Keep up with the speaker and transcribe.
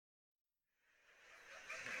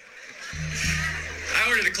I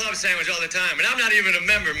order the club sandwich all the time, and I'm not even a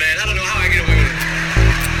member, man. I don't know how I get away with it.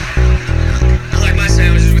 I like my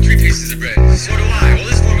sandwiches with 3 pieces of bread. So do I. Well,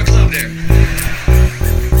 let's form a club there.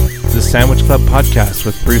 The Sandwich Club Podcast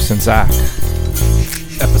with Bruce and Zach.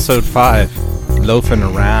 Episode 5, Loafin'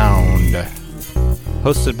 Around.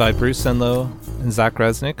 Hosted by Bruce Enlow and Zach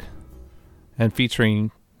Resnick, and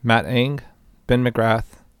featuring Matt Eng, Ben McGrath,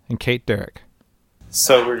 and Kate Derrick.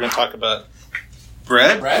 So we're going to talk about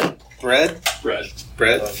bread.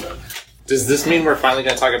 Does this mean we're finally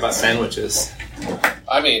going to talk about sandwiches?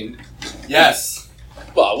 I mean, yes.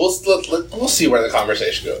 Well, we'll see where the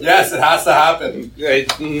conversation goes. Yes, it has to happen.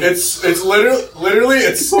 It's literally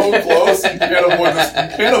it's so close. You can't avoid this. You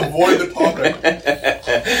can't avoid the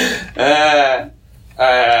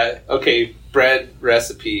topic. Okay, bread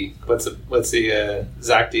recipe. What's the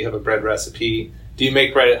Zach? Do you have a bread recipe? Do you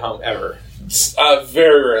make bread at home ever?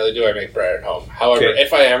 Very rarely do I make bread at home. However,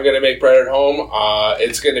 if I am going to make bread at home,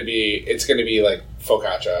 it's going to be like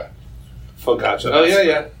focaccia. Focaccia. Oh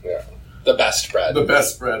yeah. The best bread.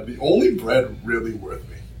 The only bread really worth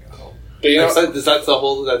making at home. But you know, that's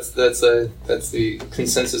the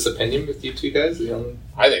consensus opinion with you two guys.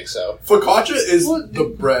 I think so. Focaccia is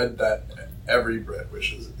the bread that every bread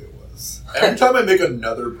wishes it was. Every time I make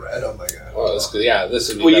another bread, I'm like, oh, this would be well,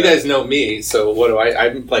 better. You guys know me, so what do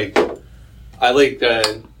I'm like? I like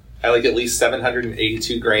at least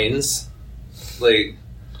 782 grains. Like,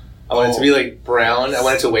 I want it to be like brown. I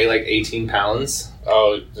want it to weigh like 18 pounds.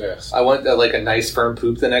 Oh, yes. I want like a nice firm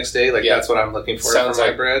poop the next day. Like, that's what I'm looking for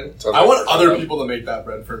my bread. I want other people to make that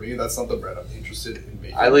bread for me. That's not the bread I'm interested in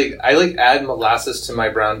making. I like add molasses to my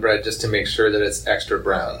brown bread just to make sure that it's extra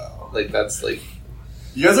brown. Wow. Like, that's like...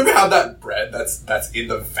 You guys ever have that bread that's in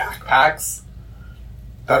the vac packs?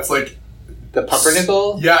 That's like... The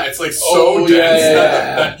pumpernickel? Yeah, it's like so dense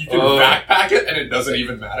that you can backpack it and it doesn't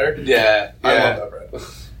even matter. Yeah. I love that bread.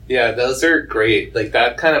 Yeah, those are great. Like,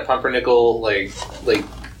 that kind of pumpernickel, like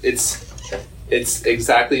it's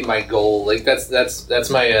exactly my goal. Like, that's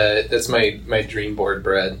my dream board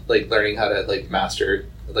bread. Like, learning how to like master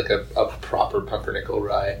like a proper pumpernickel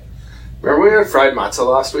rye. Remember we had fried matzah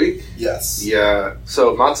last week? Yes. Yeah.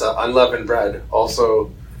 So matzah, unleavened bread,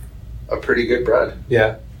 also a pretty good bread.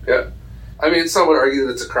 Yeah. Yeah. I mean, some would argue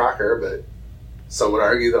that it's a cracker, but some would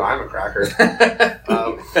argue that I'm a cracker. You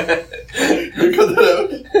cut that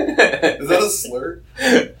out? Is that a slur?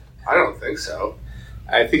 I don't think so.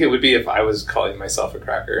 I think it would be if I was calling myself a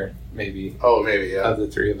cracker, maybe. Oh, maybe, yeah. Of the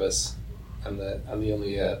three of us, I'm the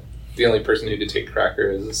only person who could take cracker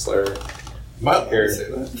as a slur. Might say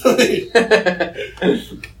that.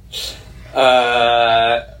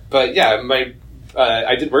 But yeah,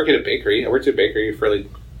 I did work at a bakery. I worked at a bakery for like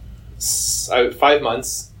 5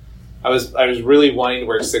 months. I was really wanting to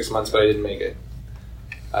work 6 months, but I didn't make it.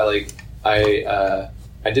 I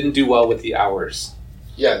didn't do well with the hours.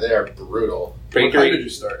 Yeah, they are brutal. What time did you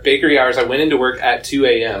start? Bakery hours. I went into work at 2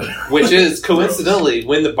 a.m., which is coincidentally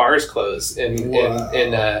when the bars close in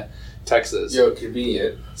Texas. Yo,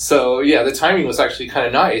 convenient. So yeah, the timing was actually kind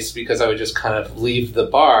of nice because I would just kind of leave the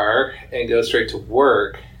bar and go straight to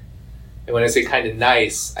work. And when I say kind of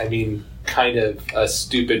nice, I mean kind of a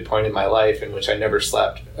stupid point in my life in which I never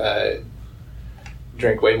slept,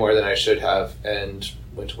 drank way more than I should have, and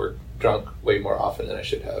went to work drunk way more often than I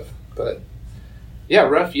should have. But yeah,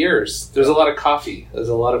 rough years. There's a lot of coffee. There's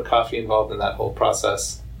a lot of coffee involved in that whole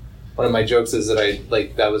process. One of my jokes is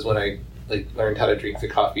that that was when I learned how to drink the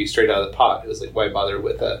coffee straight out of the pot. It was like, why bother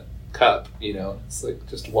with a cup? It's like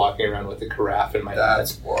just walking around with a carafe in my hand.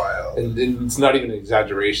 That's wild. And it's not even an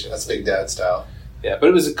exaggeration. That's Big Dad style. Yeah, but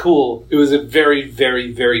it was a very,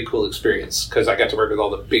 very, very cool experience because I got to work with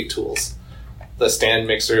all the big tools. The stand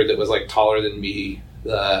mixer that was like taller than me,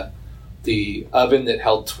 the oven that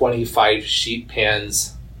held 25 sheet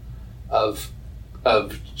pans of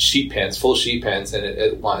sheet pans, full sheet pans in it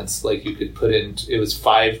at once. Like you could put in, it was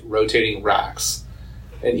 5 rotating racks,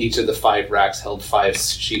 and each of the 5 racks held 5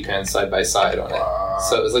 sheet pans side by side on it.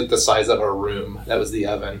 So it was like the size of a room. That was the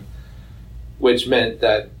oven, which meant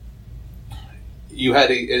that you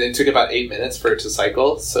had it took about 8 minutes for it to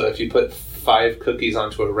cycle. So if you put 5 cookies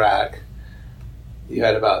onto a rack, you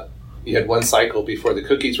had 1 cycle before the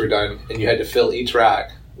cookies were done, and you had to fill each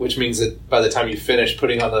rack, which means that by the time you finished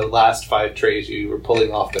putting on the last 5 trays, you were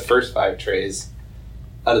pulling off the first 5 trays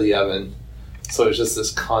out of the oven. So it was just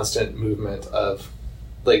this constant movement of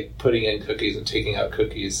like putting in cookies and taking out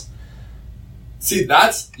cookies. See,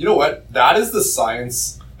 you know what? That is the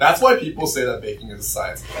science. That's why people say that baking is a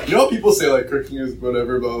science. You know how people say like cooking is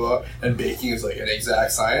whatever, blah, blah, and baking is like an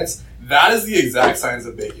exact science? That is the exact science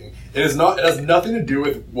of baking. It is not. It has nothing to do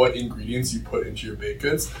with what ingredients you put into your baked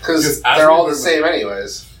goods. Because they're all the same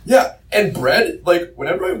anyways. Yeah, and bread, like,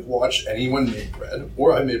 whenever I watch anyone make bread,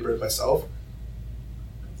 or I made bread myself,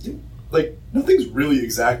 like, nothing's really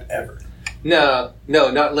exact ever. No,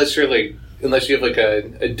 not unless you have like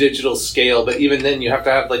a digital scale, but even then you have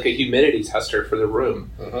to have like a humidity tester for the room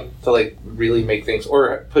to like really make things,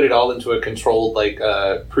 or put it all into a controlled like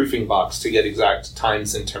proofing box to get exact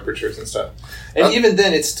times and temperatures and stuff. And even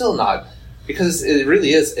then it's still not, because it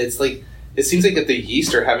really is, it's like, it seems like if the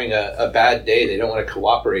yeast are having a bad day, they don't want to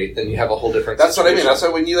cooperate, then you have a whole different That's situation. what I mean. That's why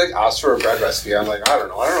when you like ask for a bread recipe, I'm like, I don't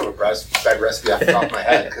know a bread recipe off the top of my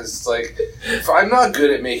head, because it's like, if I'm not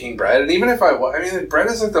good at making bread, and even if bread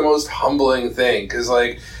is like the most humbling thing, because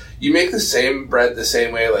like, you make the same bread the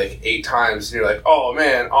same way like 8 times, and you're like, oh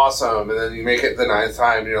man, awesome, and then you make it the 9th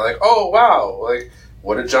time, and you're like, oh wow, like,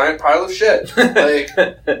 what a giant pile of shit. Like,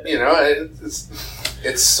 you know,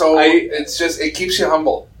 it keeps you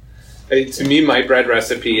humble. To me, my bread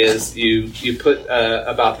recipe is you put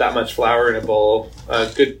about that much flour in a bowl,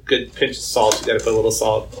 a good pinch of salt. You got to put a little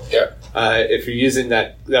salt. Yeah. If you're using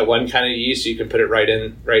that one kind of yeast, you can put it right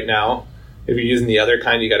in right now. If you're using the other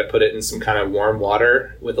kind, you got to put it in some kind of warm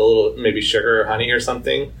water with a little maybe sugar or honey or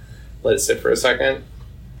something. Let it sit for a second, and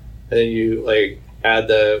then you like add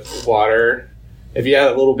the water. If you add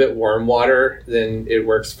a little bit warm water, then it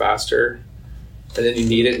works faster. And then you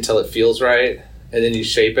knead it until it feels right. And then you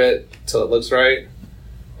shape it until it looks right.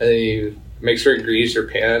 And then you make sure it greases your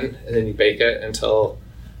pan. And then you bake it until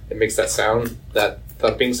it makes that sound, that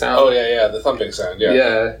thumping sound. Oh, yeah, the thumping sound, yeah.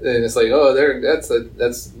 Yeah, and it's like, oh,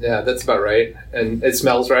 that's about right. And it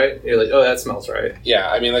smells right. You're like, oh, that smells right. Yeah,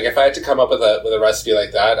 I mean, like, if I had to come up with a recipe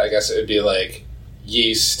like that, I guess it would be like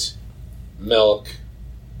yeast, milk,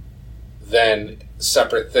 then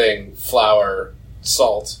separate thing, flour,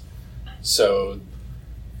 salt. So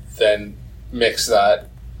then mix that,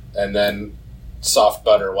 and then soft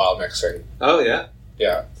butter while mixing. Oh, yeah.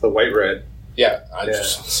 Yeah. The white bread. Yeah.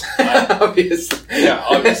 Obviously. Yeah,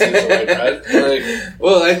 obviously it's a white bread. Like,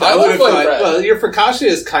 well, I love would have white thought, bread. well, your focaccia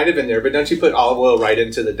is kind of in there, but don't you put olive oil right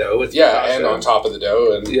into the dough with focaccia? and on top of the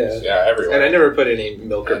dough, and everywhere. And I never put any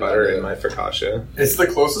milk or butter in my focaccia. It's the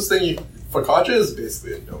closest thing focaccia is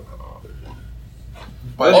basically a donut.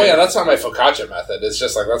 But that's not my focaccia method. It's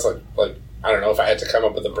just like, that's like I don't know, if I had to come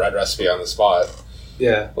up with a bread recipe on the spot.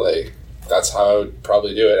 Yeah. Like, that's how I would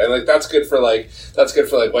probably do it. And like that's good for like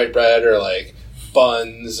white bread or like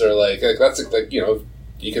buns or like that's like, you know,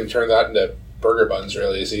 you can turn that into burger buns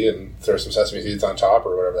real easy and throw some sesame seeds on top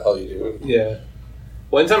or whatever the hell you do. Yeah.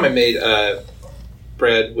 One time I made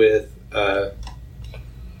bread with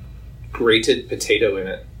grated potato in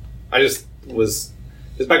it. It's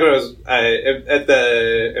back when I was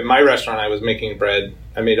at my restaurant. I was making bread.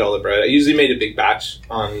 I made all the bread. I usually made a big batch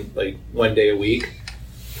on like one day a week,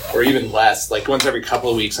 or even less, like once every couple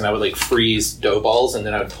of weeks. And I would like freeze dough balls, and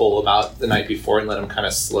then I would pull them out the night before and let them kind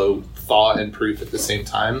of slow thaw and proof at the same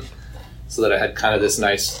time, so that I had kind of this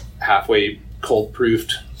nice halfway cold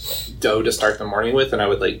proofed dough to start the morning with. And I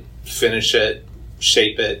would like finish it,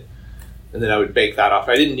 shape it, and then I would bake that off.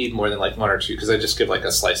 I didn't need more than like 1 or 2, because I just give like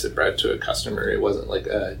a slice of bread to a customer. It wasn't like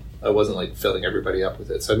I wasn't like filling everybody up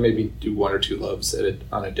with it. So I'd maybe do 1 or 2 loaves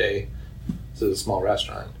on a day. So it's a small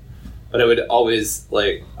restaurant. But I would always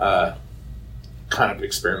like kind of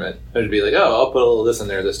experiment. I would be like, oh, I'll put a little this in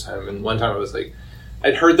there this time. And one time I was like,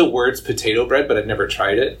 I'd heard the words potato bread, but I'd never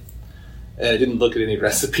tried it. And I didn't look at any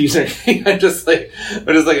recipes or anything. I'm just like,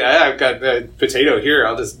 I've got a potato here.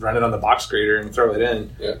 I'll just run it on the box grater and throw it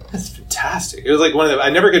in. Yeah. That's fantastic. It was like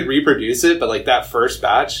I never could reproduce it, but like that first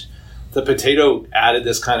batch, the potato added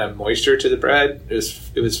this kind of moisture to the bread. It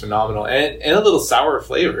was phenomenal. And a little sour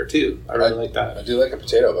flavor too. I really like that. I do like a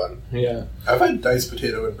potato bun. Yeah. I've had diced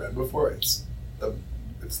potato in bread before. It's the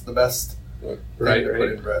best thing to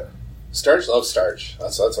put in bread. Starch loves starch.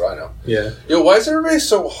 That's what I know. Yeah. Yo, why is everybody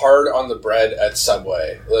so hard on the bread at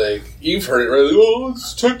Subway? Like, you've heard it, right? Like, oh,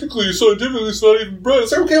 it's technically, scientifically, it's not even bread.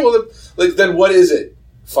 It's like, okay, well, then what is it,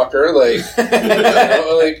 fucker? Like,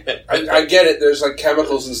 I get it. There's like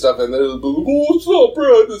chemicals and stuff, and they're like, oh, it's not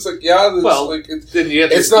bread. It's like, yeah,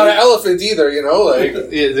 it's not an elephant either, you know. Like,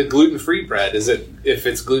 the gluten-free bread, if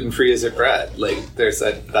it's gluten-free, is it bread? Like, there's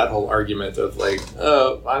that whole argument of like,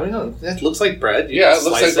 I don't know, it looks like bread. It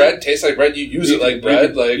looks like bread, tastes like bread. You use it like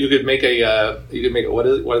bread. You could make what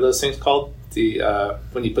are those things called? The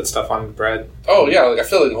when you put stuff on bread. Oh yeah, like a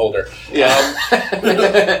filling holder. Yeah.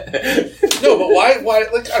 No, but why?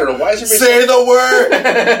 Like, I don't know. Why is everybody say the word?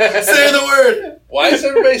 Say the word. Why is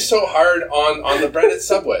everybody so hard on the bread at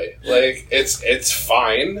Subway? Like, it's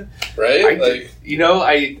fine, right? I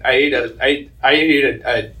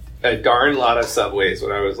ate a darn lot of Subways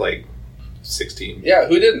when I was like 16. Yeah,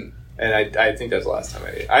 who didn't? And I think that's the last time I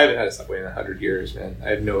ate. I haven't had a Subway in 100 years, man. I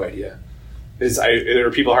have no idea. There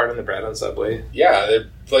are people hard on the bread on Subway? Yeah, they're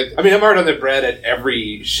like... I mean, I'm hard on the bread at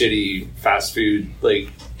every shitty fast food like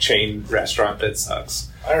chain restaurant that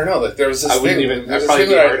sucks. I don't know. Like, there was this I'd probably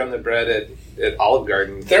be hard on the bread at Olive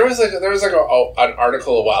Garden. There was an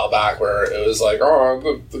article a while back where it was like,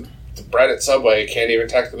 the bread at Subway can't even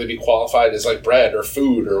technically be qualified as like bread or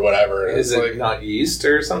food or whatever. And is it like, not yeast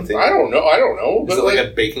or something? I don't know. Is it like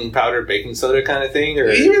a baking powder, baking soda kind of thing? Or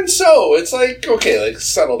even so, it's like, okay, like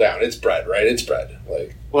settle down. It's bread, right? It's bread.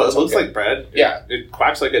 Like, well, it looks like bread. Yeah, it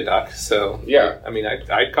quacks like a duck. So yeah, I mean,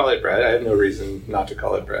 I'd call it bread. I have no reason not to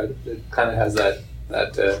call it bread. It kind of has that.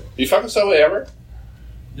 You fuck with Subway ever?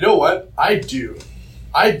 You know what? I do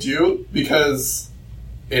because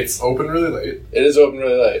it's open really late. It is open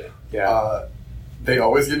really late. Yeah. They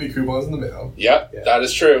always give me coupons in the mail. Yeah, that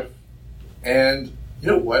is true. And you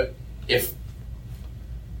know what? If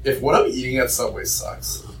what I'm eating at Subway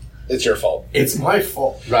sucks, it's your fault. It's my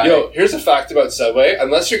fault. Right. Yo, here's a fact about Subway.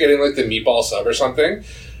 Unless you're getting like the meatball sub or something,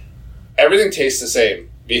 everything tastes the same.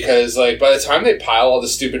 Because, like, by the time they pile all the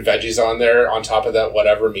stupid veggies on there, on top of that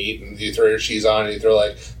whatever meat, and you throw your cheese on, and you throw,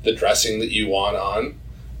 like, the dressing that you want on,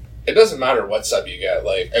 it doesn't matter what sub you get.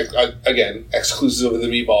 Like, again, exclusive of the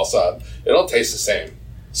meatball sub, it'll taste the same.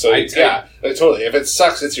 So, totally. If it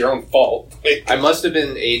sucks, it's your own fault. I must have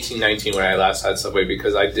been 18, 19 when I last had Subway,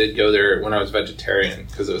 because I did go there when I was vegetarian,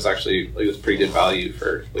 because it was actually, like, it was pretty good value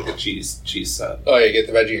for, like, a cheese sub. Oh, you get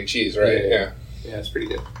the veggie and cheese, right? Yeah, it's pretty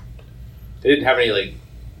good. They didn't have any, like,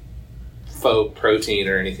 faux protein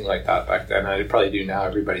or anything like that back then. I probably do now.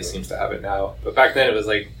 Everybody seems to have it now. But back then it was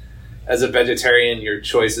like, as a vegetarian, your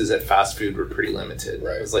choices at fast food were pretty limited.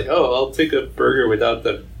 Right. It was like, oh, I'll take a burger without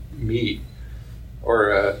the meat.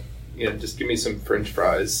 Or, just give me some French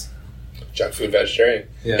fries. Junk food vegetarian.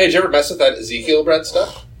 Yeah. Hey, did you ever mess with that Ezekiel bread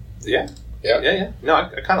stuff? Yeah. Yeah? Yeah. No, I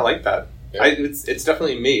kind of like that. Yeah. It's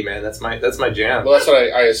definitely me, man. That's my jam. Well, that's what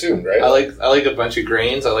I assumed, right? I like a bunch of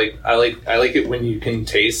grains. I like it when you can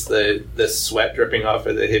taste the sweat dripping off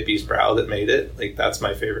of the hippie's brow that made it. Like, that's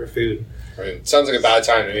my favorite food. I mean, sounds like a bad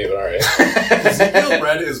time to me, but all right. Ezekiel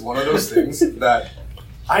bread is one of those things that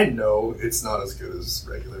I know it's not as good as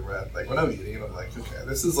regular bread. Like, when I'm eating it, I'm like, okay,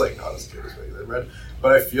 this is like not as good as regular bread.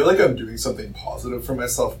 But I feel like I'm doing something positive for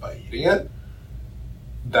myself by eating it,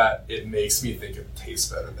 that it makes me think it tastes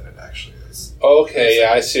better than it actually is. Okay,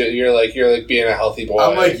 yeah, I see. You're like being a healthy boy.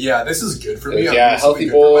 I'm like, yeah, this is good for me. Yeah, I'm healthy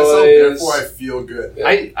good for myself, boys. therefore I feel good.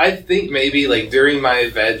 Yeah. I think maybe like during my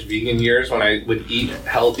vegan years when I would eat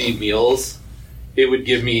healthy meals, it would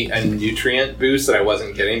give me a nutrient boost that I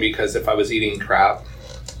wasn't getting, because if I was eating crap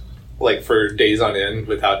like for days on end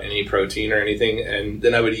without any protein or anything, and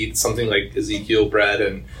then I would eat something like Ezekiel bread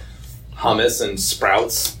and hummus and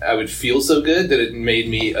sprouts, I would feel so good that it made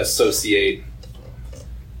me associate,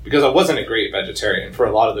 because I wasn't a great vegetarian for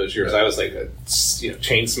a lot of those years. I was like a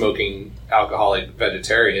chain smoking alcoholic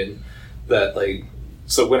vegetarian that like,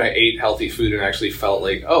 so when I ate healthy food and actually felt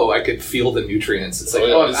like, oh, I could feel the nutrients. It's like,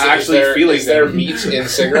 I'm actually feeling. Is there meat in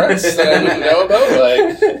cigarettes that I wouldn't know about?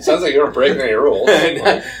 Like, sounds like you weren't breaking any rules.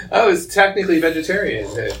 I was technically vegetarian,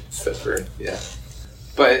 except for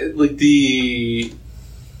but like the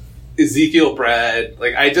Ezekiel bread,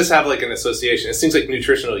 like I just have like an association. It seems like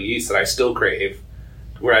nutritional yeast that I still crave,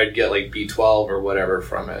 where I'd get like B12 or whatever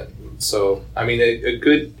from it. So I mean, a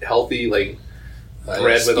good healtly like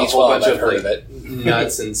bread with a whole bunch of like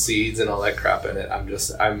nuts and seeds and all that crap in it.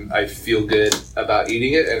 I feel good about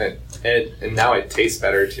eating it, and now it tastes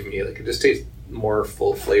better to me. Like it just tastes more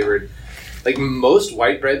full flavored. Like most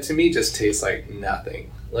white bread to me just tastes like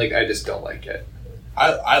nothing. Like I just don't like it.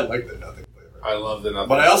 I like the nothing flavor. I love the nothing.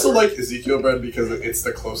 But I also like Ezekiel bread because it's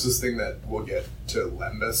the closest thing that we'll get to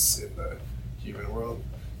lembas in the human world.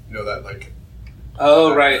 You know that like.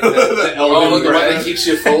 Oh right, the one that keeps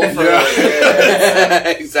you full. For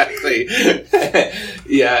exactly.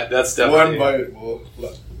 Yeah, that's definitely. One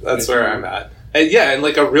bite. That's where I'm at. And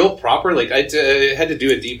like a real proper, like I had to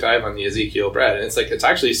do a deep dive on the Ezekiel bread, and it's like it's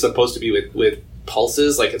actually supposed to be with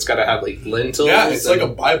pulses. Like it's got to have like lentils. Yeah, it's like a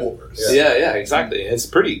Bible verse. Yeah, exactly. It's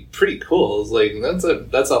pretty cool. It's like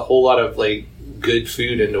that's a whole lot of like good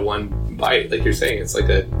food into one bite. Like you're saying, it's like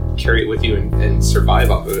a carry it with you and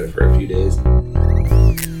survive off of it for a few days.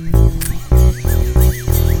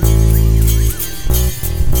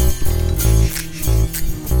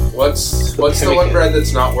 What's What's the one bread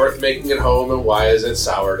that's not worth making at home, and why is it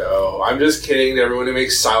sourdough? I'm just kidding to everyone who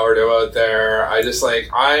makes sourdough out there.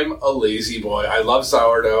 I'm a lazy boy. I love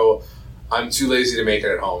sourdough. I'm too lazy to make it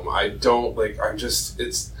at home. I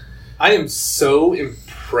am so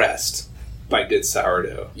impressed by good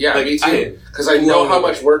sourdough. Yeah, me too. Because I know how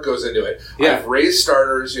much work goes into it. Yeah. I've raised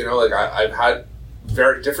starters, I've had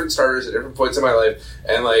very different starters at different points in my life,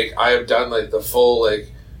 and I have done the full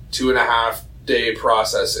 2.5 day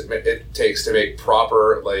process it takes to make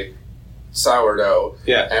proper sourdough.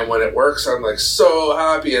 Yeah. And when it works, I'm so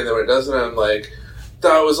happy, and then when it doesn't, I'm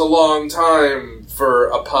that was a long time for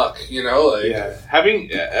a puck, Yeah.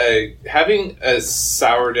 Having a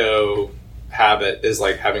sourdough habit is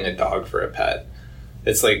like having a dog for a pet.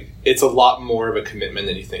 It's it's a lot more of a commitment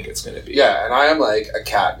than you think it's going to be. Yeah, and I am a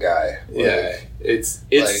cat guy. It's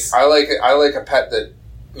I like a pet that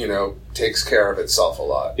takes care of itself a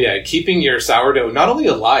lot. Yeah, keeping your sourdough not only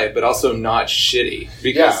alive but also not shitty,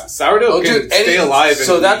 because sourdough can stay alive.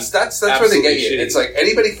 So that's where they get you. Shitty. It's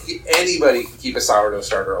anybody can keep a sourdough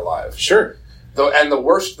starter alive. Sure. Though, and the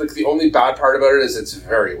worst, the only bad part about it is it's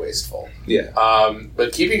very wasteful. Yeah.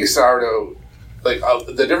 But keeping a sourdough,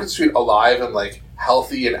 the difference between alive and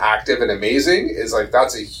healthy and active and amazing is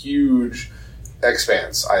that's a huge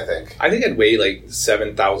expanse, I think. I think I'd weigh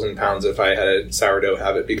 7,000 pounds if I had a sourdough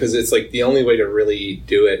habit, because it's the only way to really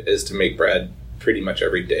do it is to make bread pretty much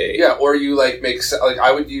every day. Yeah, or you make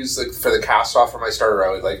I would use for the cast off for my starter,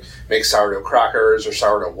 I would make sourdough crackers or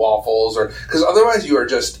sourdough waffles, or because otherwise you are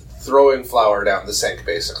just throwing flour down the sink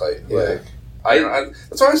basically. Yeah.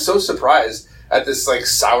 That's why I was so surprised at this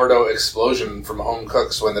sourdough explosion from home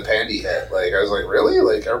cooks when the pandy hit. I was really?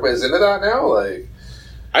 Everybody's into that now?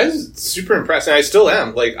 I was super impressed, and I still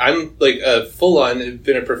am. I'm a full-on,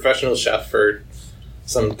 been a professional chef for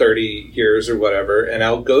some 30 years or whatever, and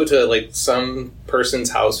I'll go to some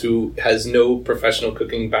person's house who has no professional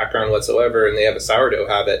cooking background whatsoever, and they have a sourdough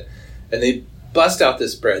habit, and they bust out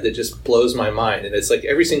this bread that just blows my mind, and it's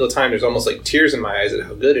every single time there's almost tears in my eyes at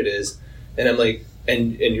how good it is, and I'm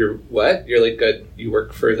and you're what? You're good. You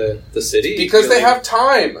work for the city? Because they have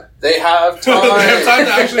time. They have time. They have time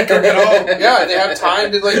to actually cook it all. Yeah, they have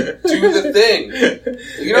time to do the thing.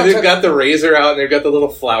 And they've got the razor out, and they've got the little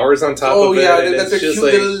flowers on top of it. Oh yeah, they've got their cute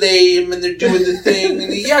little lame, and they're doing the thing.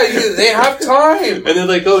 And they have time. And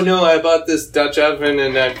they're oh no, I bought this Dutch oven,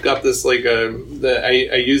 and I've got this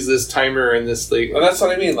I use this timer and this Well, that's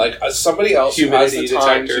what I mean. Somebody else who has the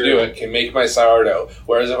time to do it can make my sourdough.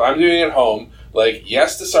 Whereas if I'm doing it at home,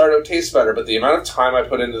 yes, the sourdough tastes better, but the amount of time I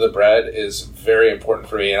put into the bread is very important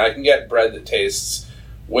for me, and I can get bread that tastes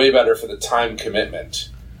way better for the time commitment.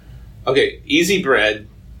 Okay, easy bread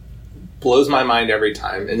blows my mind every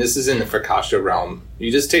time, and this is in the focaccia realm. You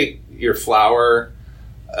just take your flour,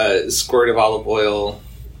 a squirt of olive oil,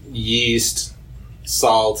 yeast,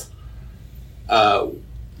 salt,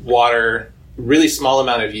 water, really small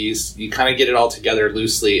amount of yeast. You kind of get it all together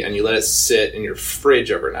loosely, and you let it sit in your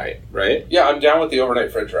fridge overnight, right? Yeah, I'm down with the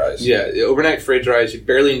overnight fridge rise. Yeah, the overnight fridge rise. You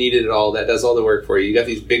barely need it at all. That does all the work for you. You got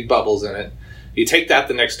these big bubbles in it. You take that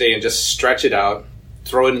the next day and just stretch it out.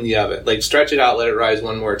 Throw it in the oven. Stretch it out, let it rise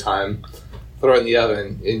one more time. Throw it in the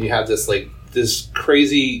oven, and you have this this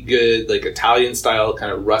crazy good Italian style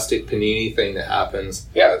kind of rustic panini thing that happens.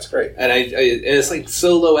 Yeah, that's great. And and it's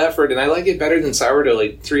so low effort, and I like it better than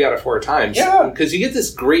sourdough 3 out of 4 times. Yeah, because you get this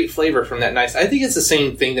great flavor from that nice. I think it's the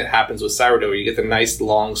same thing that happens with sourdough. You get the nice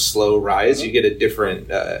long slow rise. Mm-hmm. You get a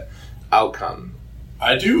different outcome.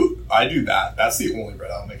 I do that. That's the only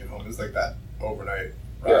bread I'll make at home is that overnight.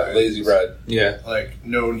 Yeah, lazy bread. Yeah,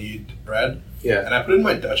 no knead bread. Yeah, and I put it in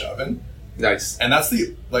my Dutch oven. Nice. And that's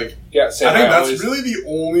the Yeah, I think that's really the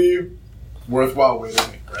only worthwhile way to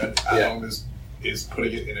make bread at home is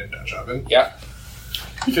putting it in a Dutch oven. Yeah.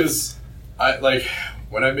 Because I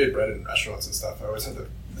when I made bread in restaurants and stuff, I always had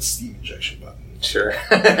the steam injection button. Sure.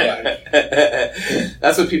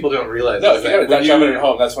 That's what people don't realize. No, if you got a Dutch oven at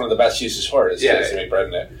home, that's one of the best uses for it, is to make bread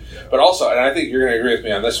in it. Yeah. But also, and I think you're going to agree with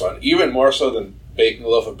me on this one, even more so than baking a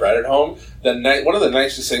loaf of bread at home, one of the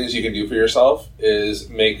nicest things you can do for yourself is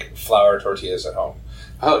make flour tortillas at home.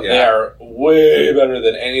 Oh, yeah. They are way better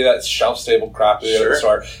than any of that shelf-stable crap at the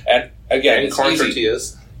store. And again, it's corn easy.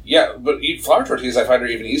 Tortillas. Yeah, but flour tortillas I find are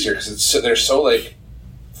even easier because they're so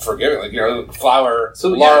forgiving. Flour,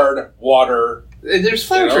 lard, water. There's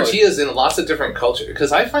flour tortillas in lots of different cultures,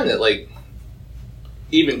 because I find that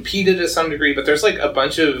even pita to some degree, but there's a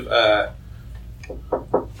bunch of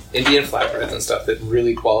Indian flatbreads and stuff that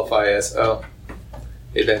really qualify as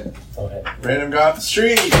hey Ben. Okay. Random guy off the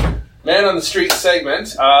street. Man on the street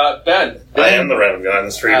segment. Ben. I am the random guy on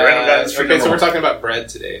the street. Random guy on the street. Okay, so we're talking about bread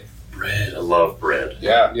today. Bread. I love bread.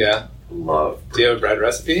 Yeah. Yeah. love. Do you have a bread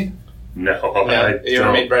recipe? No, You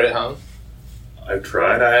ever made bread at home? I've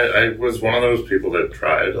tried. I was one of those people that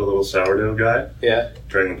tried a little sourdough guy. Yeah.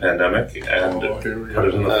 During the pandemic and here we put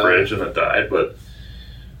it in the fridge and it died. But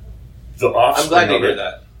the offspring I'm glad to of hear it,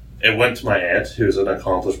 that. it went to my aunt, who's an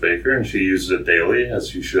accomplished baker, and she used it daily,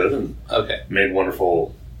 as you should, and made many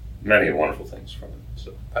wonderful things from it.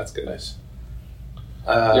 So that's good. Nice.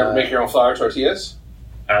 You ever make your own flour tortillas?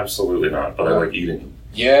 Absolutely not, but I like eating them.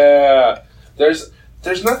 Yeah. There's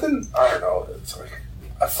nothing, I don't know, it's like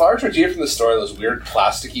a flour tortilla from the store, those weird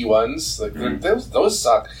plasticky ones, like those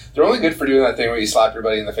suck. They're only good for doing that thing where you slap your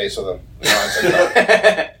buddy in the face with them. You know what I'm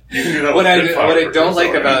saying? You can do that what with good flour I don't tortillas,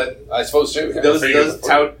 like though, about right? I suppose too. Yeah.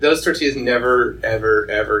 those tortillas never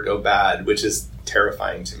ever go bad, which is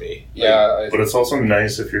terrifying to me. Yeah. But it's also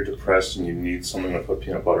nice if you're depressed and you need something to put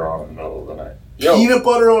peanut butter on in the middle of the night. Peanut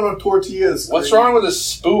butter on a tortillas. What's wrong with a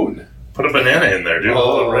spoon? Put a banana in there, dude.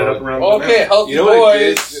 Hold it right up around the Okay, banana. healthy You know what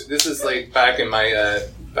it boys. is? This is like back in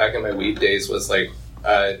my weed days was like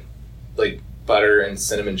butter and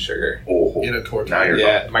cinnamon sugar. Oh, In a tortilla. now you're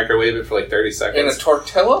Yeah, microwave it for like 30 In a seconds.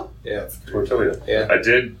 tortilla? Yeah. tortilla. Yeah. I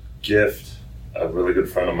did gift a really good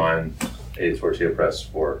friend of mine a tortilla press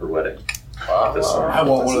for her wedding. Wow. This summer. I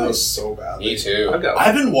want one of That's those so badly. Me too. I've got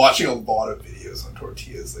I've been watching a lot of videos on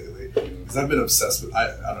tortillas lately because I've been obsessed with. I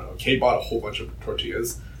don't know. Kate bought a whole bunch of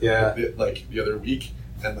tortillas. Yeah. Like the other week,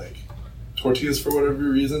 and like tortillas for whatever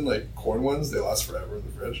reason, like corn ones, they last forever in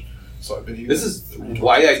the fridge. So I've been eating. This is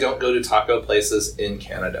why I don't go to taco places in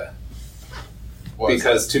Canada.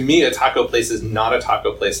 Because to me, a taco place is not a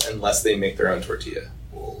taco place unless they make their own tortilla.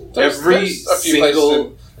 There's a few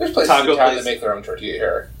single there's places taco in town place that make their own tortilla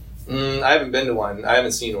here. I haven't been to one. I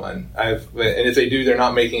haven't seen one. And if they do, they're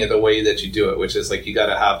not making it the way that you do it, which is like you got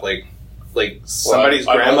to have like somebody's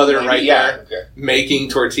grandmother there making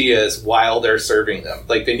tortillas while they're serving them.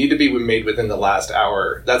 Like they need to be made within the last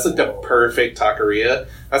hour. That's like the perfect taqueria.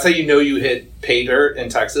 That's how you know you hit pay dirt in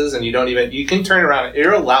Texas, and you can turn around.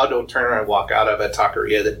 You're allowed to turn around and walk out of a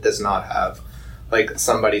taqueria that does not have like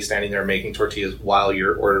somebody standing there making tortillas while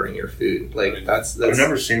you're ordering your food. Like that's I've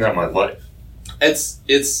never seen that in my life.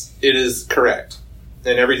 it is correct,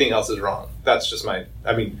 and everything else is wrong. That's just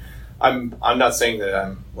I'm not saying that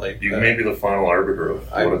I'm like You may be the final arbiter of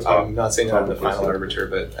what it's I'm not saying that I'm the final arbiter,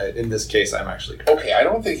 but in this case, I'm actually correct. Okay, I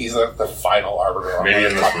don't think he's the final arbiter. On Maybe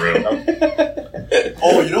in this room.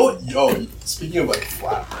 Oh, you know what? Yo, speaking of like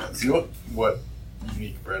flat breads, you know what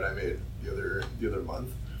unique bread I made the other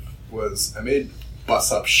month was I made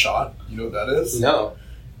bus up shot. You know what that is? No.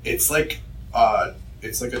 It's like a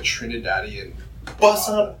Trinidadian Bus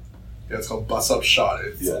up. Yeah, it's called bus up shot.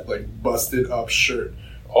 It's like busted up shirt.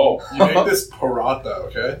 Oh, You make this paratha,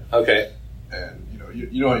 okay? Okay. And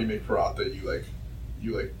you know how you make paratha?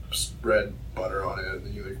 You spread butter on it, and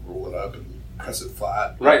then you like roll it up and you press it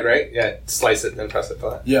flat. Right. Yeah. Slice it, then press it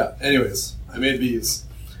flat. Yeah. Anyways, I made these,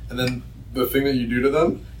 and then the thing that you do to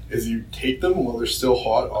them is you take them while they're still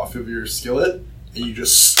hot off of your skillet, and you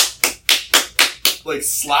just like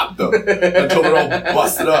slap them until they're all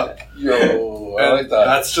busted up. yo, I And like that.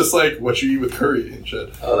 That's just like what you eat with curry and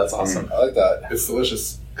shit. Oh, that's awesome. I like that. It's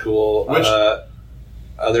delicious. Cool. Which-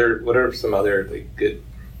 What are some other like good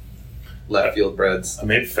left field breads? I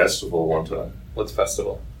made festival one time. What's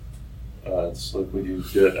festival? It's like what you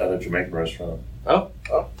get at a Jamaican restaurant. Oh,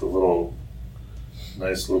 The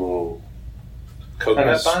nice little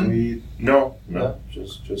coconut bun. sweet. No,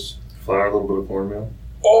 just flour, a little bit of cornmeal.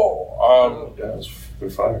 Oh, Yeah, they're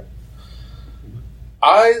fire.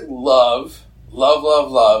 I love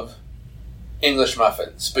English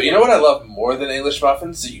muffins. But you know what I love more than English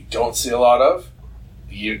muffins that you don't see a lot of?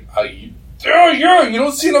 You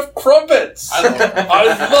don't see enough crumpets.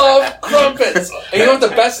 I love crumpets. And you know what the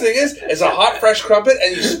best thing is? It's a hot, fresh crumpet,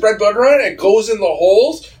 and you spread butter on it, and it goes in the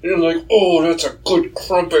holes, and you're like, oh, that's a good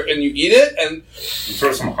crumpet, and you eat it, and You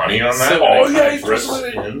throw some honey on that. So- and Oh, it yeah, kinda you throw drips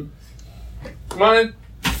some honey. in. come on in.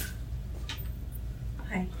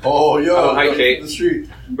 Oh, yo. Oh, hi, go Kate. to the street.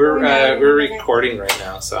 We're recording right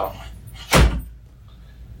now, so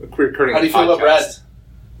we're recording. How do you a feel about podcast. bread?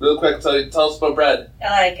 Real quick, tell us about bread.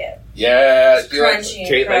 I like it. Yeah, It's crunchy and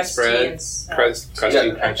Kate likes crusty bread. and soft Crusty, Yeah.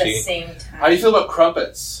 at the crunchy. same time. How do you feel about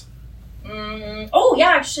crumpets? Oh yeah,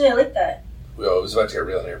 actually I like that. Well, I was about to get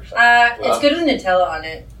real in here. It's good with Nutella on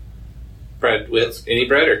it. Bread with any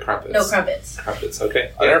bread or crumpets? No crumpets. Crumpets.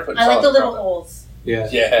 Okay. I never put I like the salad little crumpet. holes. Yeah.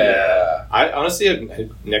 Yeah. I honestly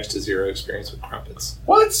have next to zero experience with crumpets.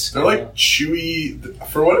 What? They're like chewy.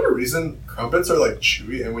 For whatever reason, crumpets are like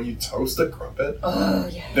chewy, and when you toast a crumpet, Oh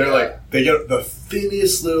yeah. they're like, they get the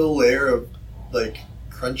thinnest little layer of like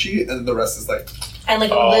crunchy, and then the rest is like. And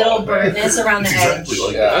like a little burntness around the edge.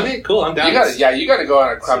 Like Okay, cool. I'm down. You gotta go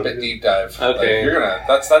on a crumpet deep dive. Okay. Like,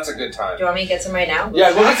 that's a good time. Do you want me to get some right now?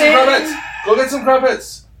 Yeah, go get some crumpets. Go get some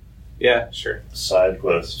crumpets. Yeah, sure. Side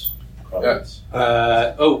quest. Crumpets.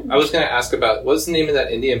 I was going to ask about what's the name of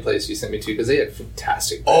that Indian place you sent me to because they had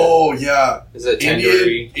fantastic bread. Oh yeah, is it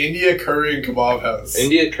tandoori? India Curry and Kebab House.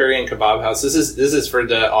 India Curry and Kebab House. This is for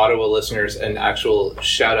the Ottawa listeners an actual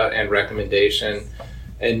shout out and recommendation.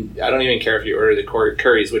 And I don't even care if you order the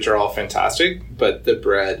curries, which are all fantastic, but the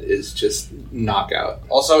bread is just knockout.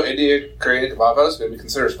 Also, India Curry and Kebab House, maybe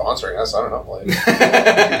consider sponsoring us. I don't know.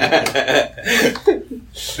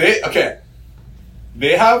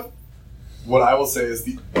 They have what I will say is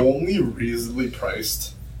the only reasonably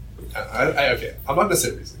priced. I'm not going to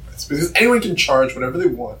say reasonably priced because anyone can charge whatever they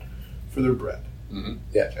want for their bread. Mm-hmm.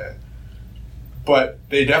 Yeah. Okay. But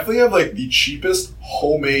they definitely have like the cheapest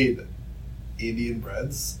homemade Indian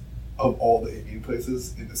breads of all the Indian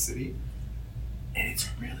places in the city, and it's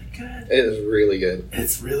really good. It is really good.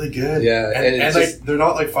 It's really good. Yeah, and it's like just, they're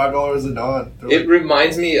not like $5 a non. It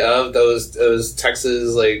reminds me of those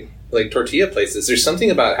Texas like tortilla places. There's something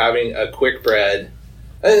about having a quick bread.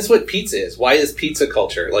 And it's what pizza is. Why is pizza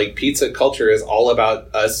culture? Like, pizza culture is all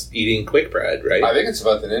about us eating quick bread, right? I think it's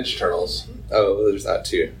about the Ninja Turtles. Oh, well, there's that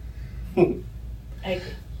too. I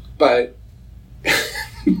agree. But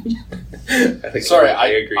Sorry, I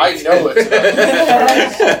agree. I know it's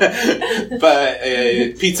but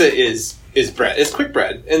pizza is bread. It's quick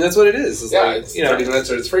bread, and that's what it is. It's like, it's 30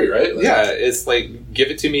 minutes or it's free, right? Like, yeah, it's like give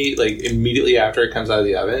it to me like immediately after it comes out of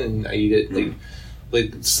the oven, and I eat it.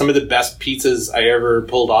 Like some of the best pizzas I ever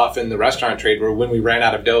pulled off in the restaurant trade were when we ran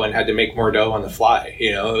out of dough and had to make more dough on the fly.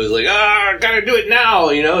 You know, it was like, gotta do it now.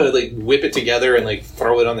 You know, like whip it together and like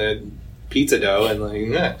throw it on the pizza dough and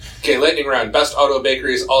like. Okay, lightning round. Best auto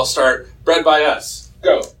bakeries all start. Bread by us.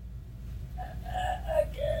 Go.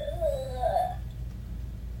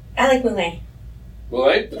 I like Moulin.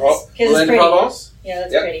 Moulin? Because it's Moulin de pretty. Provence? Yeah,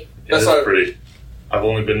 that's Yep. pretty. Yeah, That's that's not- pretty. I've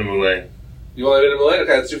only been to Moulin. You want to do Moulin?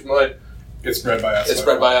 Okay, let's do Moulin. It's bread by us. It's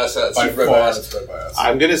bread by us. That's By bread by far, us. it's bread by us.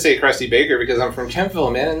 I'm gonna say Krusty Baker because I'm from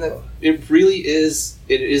Kempville, man, and it really is.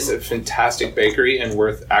 It is a fantastic bakery and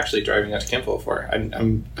worth actually driving out to Kempville for.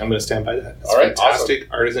 I'm gonna stand by that. It's All right, fantastic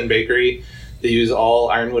artisan bakery. They use all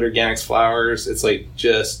Ironwood Organics flours. It's like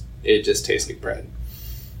it just tastes like bread.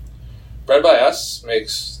 Bread by us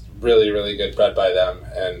makes really, really good bread by them,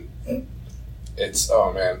 and it's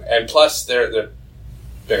and plus they're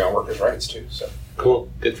big on workers' rights too. So Cool,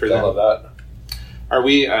 good for I them. love that. Are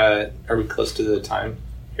we close to the time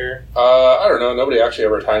here? I don't know. Nobody actually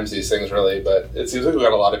ever times these things really, but it seems like we've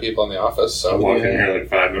got a lot of people in the office. I So walked in here like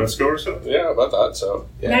 5 minutes ago or so. yeah, about that. So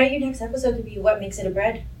Yeah. Now your next episode could be what makes it a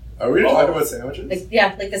bread. Are we talking about sandwiches? Like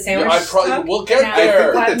the sandwich. I probably talk? we'll get Now,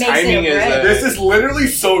 there. what the makes it a timing is, bread? This is literally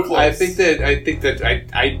so close. I think that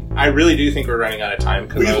I really do think we're running out of time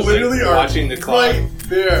because we I was literally are watching the clock right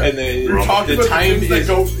there. and We're talking the about time the things that is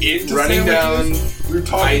go into running sandwiches. down. We're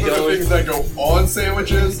talking about the things that go on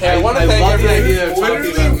sandwiches. Hey, I wanna I thank love the everybody. idea of talking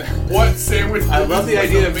Literally, about. what sandwich? I love the is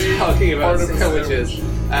idea like of the main talking about part of a sandwiches,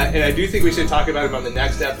 sandwich. and I do think we should talk about them on the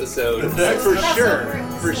next episode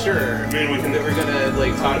for sure. I mean, we can And then we're gonna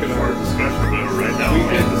like talk have a about. discussion about it right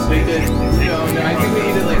now. We could